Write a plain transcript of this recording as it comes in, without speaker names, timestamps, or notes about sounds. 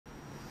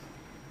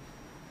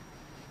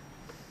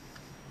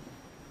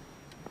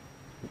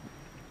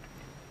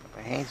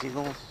for hand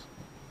signals.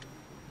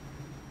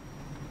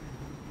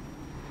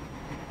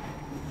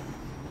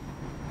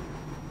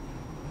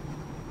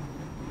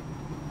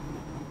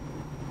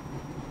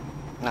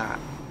 Alright,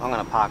 I'm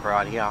going to park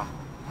right here.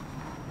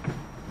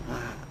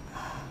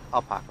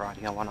 I'll park right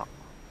here, why not?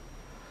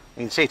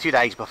 You can see 2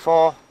 days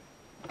before,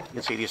 you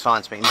can see the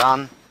assignment's been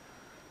done.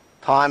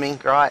 Timing,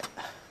 right?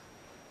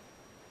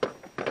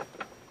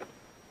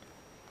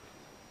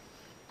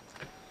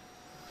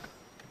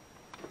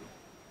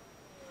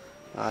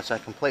 So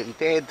completely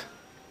dead,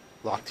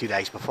 like 2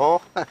 days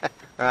before.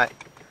 Right.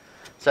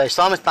 So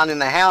assignment's done in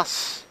the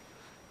house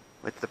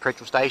with the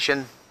petrol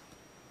station.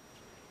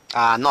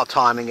 Not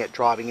timing it,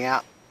 driving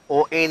out,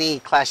 or any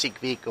classic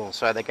vehicle.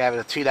 So they gave it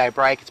a 2-day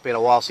break. It's been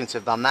a while since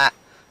they've done that.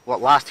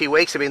 What, last 2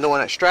 weeks they've been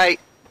doing it straight.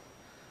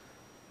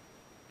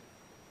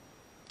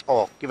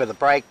 Or give it a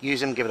break, use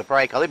them, give it a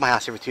break. I leave my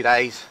house every 2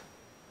 days.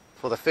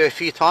 For the first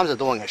few times they're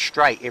doing it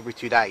straight every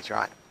 2 days,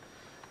 right?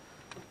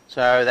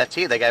 So that's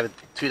it, they gave it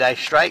 2 days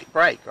straight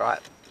break, right?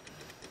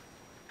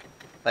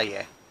 But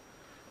yeah.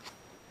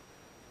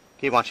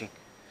 Keep watching.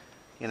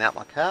 Getting out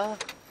my car.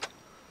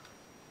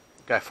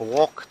 Go for a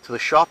walk to the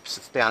shops,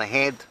 it's down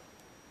ahead.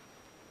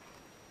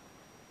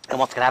 And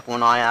what's going to happen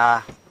when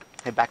I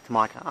head back to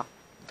my car.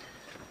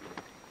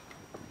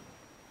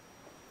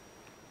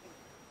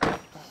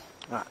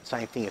 Alright,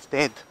 same thing, it's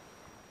dead.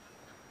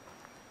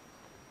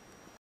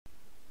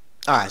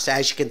 Alright, so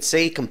as you can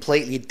see,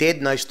 completely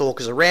dead, no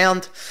stalkers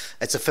around.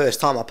 It's the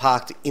first time I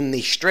parked in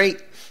this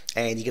street,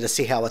 and you're going to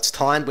see how it's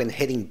timed when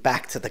heading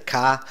back to the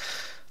car.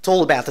 It's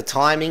all about the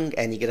timing,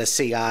 and you're going to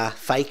see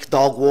fake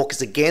dog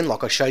walkers again,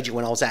 like I showed you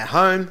when I was at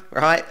home,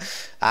 right?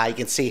 You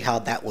can see how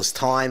that was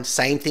timed.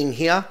 Same thing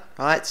here,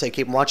 right? So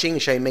keep watching,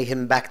 show me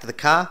heading back to the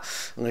car.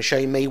 I'm going to show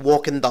you me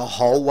walking the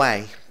whole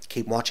way.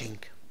 Keep watching.